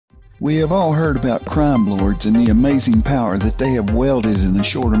We have all heard about crime lords and the amazing power that they have wielded in a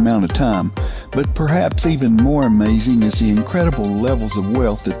short amount of time, but perhaps even more amazing is the incredible levels of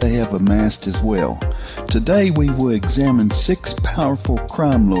wealth that they have amassed as well. Today we will examine 6 powerful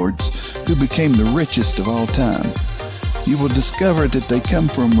crime lords who became the richest of all time. You will discover that they come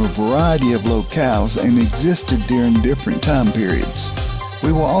from a variety of locales and existed during different time periods.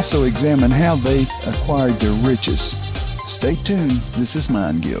 We will also examine how they acquired their riches. Stay tuned, this is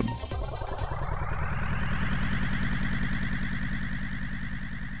Mind Guild.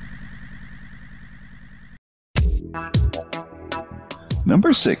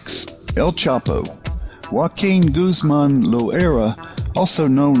 Number 6. El Chapo. Joaquin Guzman Loera, also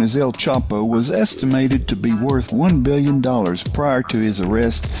known as El Chapo, was estimated to be worth $1 billion prior to his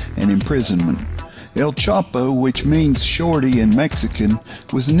arrest and imprisonment. El Chapo, which means shorty in Mexican,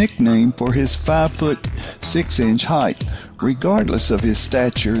 was nicknamed for his 5'6" height. Regardless of his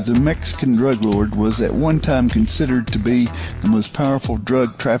stature, the Mexican drug lord was at one time considered to be the most powerful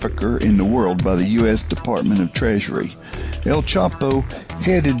drug trafficker in the world by the U.S. Department of Treasury. El Chapo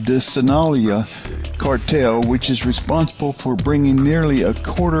headed the Sinaloa cartel, which is responsible for bringing nearly a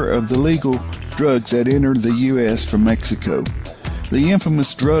quarter of the legal drugs that enter the U.S. from Mexico. The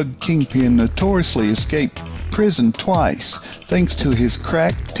infamous drug kingpin notoriously escaped prison twice, thanks to his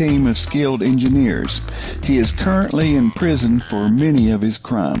crack team of skilled engineers. He is currently in prison for many of his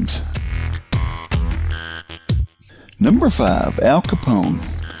crimes. Number 5. Al Capone.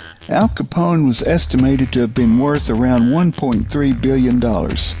 Al Capone was estimated to have been worth around $1.3 billion.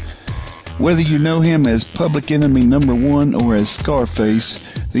 Whether you know him as Public Enemy number 1 or as Scarface,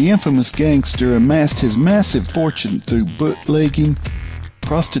 the infamous gangster amassed his massive fortune through bootlegging,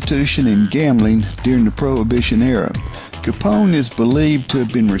 prostitution, and gambling during the Prohibition era. Capone is believed to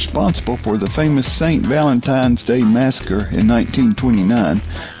have been responsible for the famous St. Valentine's Day Massacre in 1929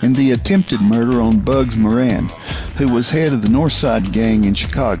 and the attempted murder on Bugs Moran, who was head of the Northside Gang in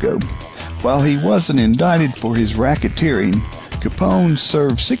Chicago. While he wasn't indicted for his racketeering, Capone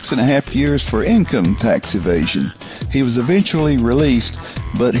served 6.5 years for income tax evasion. He was eventually released,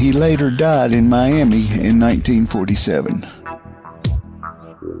 but he later died in Miami in 1947.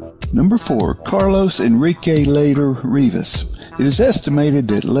 Number 4. Carlos Enrique Later Rivas. It is estimated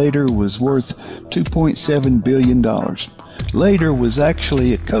that Later was worth $2.7 billion. Later was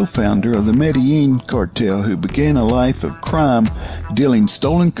actually a co-founder of the Medellin cartel who began a life of crime dealing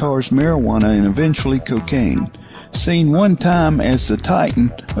stolen cars, marijuana, and eventually cocaine. Seen one time as the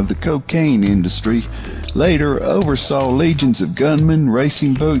titan of the cocaine industry, Later oversaw legions of gunmen,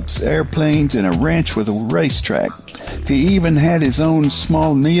 racing boats, airplanes, and a ranch with a racetrack. He even had his own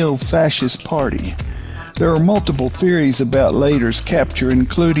small neo-fascist party. There are multiple theories about Later's capture,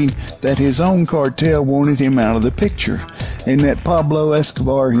 including that his own cartel wanted him out of the picture, and that Pablo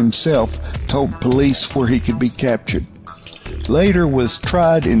Escobar himself told police where he could be captured. Later was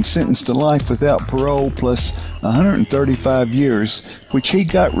tried and sentenced to life without parole plus 135 years, which he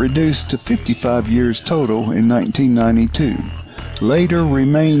got reduced to 55 years total in 1992. Later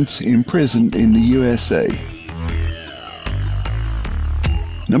remains imprisoned in the USA.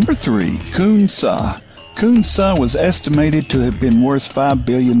 Number 3. Khun Sa. Khun Sa was estimated to have been worth $5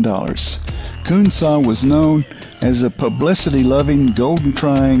 billion. Khun Sa was known as a publicity-loving Golden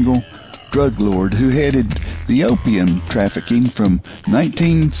Triangle drug lord who headed the opium trafficking from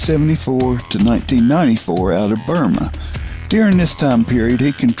 1974 to 1994 out of Burma. During this time period,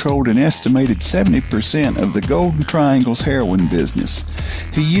 he controlled an estimated 70% of the Golden Triangle's heroin business.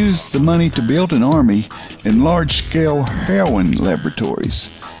 He used the money to build an army and large-scale heroin laboratories.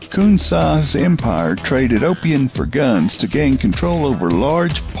 Khun Sa's empire traded opium for guns to gain control over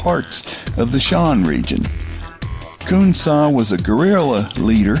large parts of the Shan region. Khun Sa was a guerrilla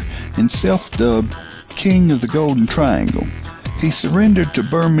leader and self-dubbed King of the Golden Triangle. He surrendered to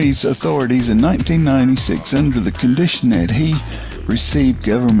Burmese authorities in 1996 under the condition that he received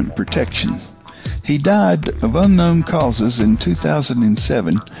government protection. He died of unknown causes in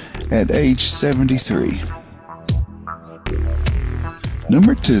 2007 at age 73.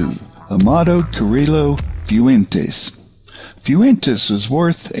 Number 2. Amado Carrillo Fuentes. Fuentes was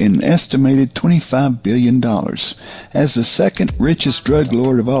worth an estimated $25 billion. As the second richest drug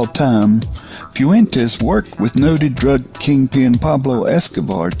lord of all time, Fuentes worked with noted drug kingpin Pablo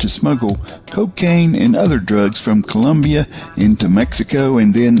Escobar to smuggle cocaine and other drugs from Colombia into Mexico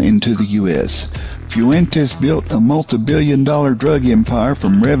and then into the U.S. Fuentes built a multi-billion-dollar drug empire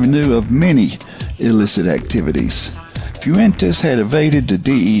from revenue of many illicit activities. Fuentes had evaded the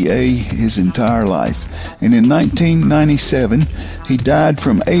DEA his entire life, and in 1997 he died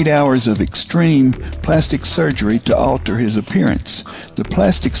from 8 hours of extreme plastic surgery to alter his appearance. The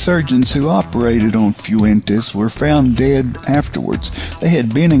plastic surgeons who operated on Fuentes were found dead afterwards. They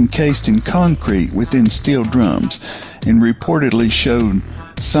had been encased in concrete within steel drums and reportedly showed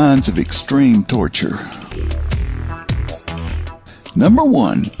signs of extreme torture. Number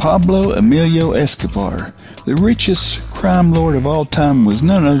 1. Pablo Emilio Escobar. The richest crime lord of all time was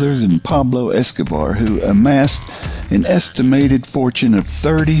none other than Pablo Escobar, who amassed an estimated fortune of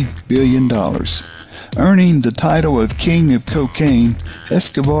 $30 billion. Earning the title of King of Cocaine,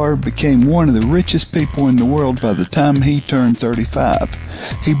 Escobar became one of the richest people in the world by the time he turned 35.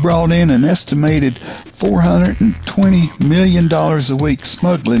 He brought in an estimated $420 million a week,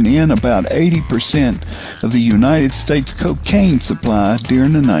 smuggling in about 80% of the United States cocaine supply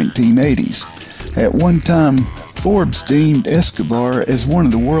during the 1980s. At one time, Forbes deemed Escobar as one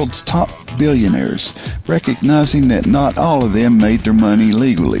of the world's top billionaires, recognizing that not all of them made their money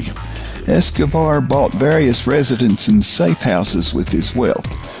legally. Escobar bought various residences and safe houses with his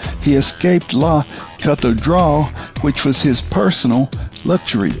wealth. He escaped La Catedral, which was his personal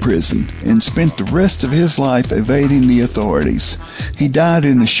luxury prison, and spent the rest of his life evading the authorities. He died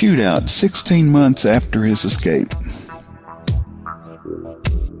in a shootout 16 months after his escape.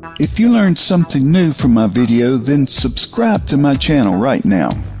 If you learned something new from my video, then subscribe to my channel right now.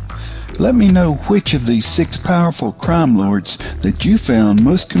 Let me know which of these 6 powerful crime lords that you found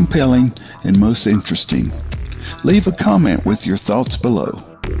most compelling and most interesting. Leave a comment with your thoughts below.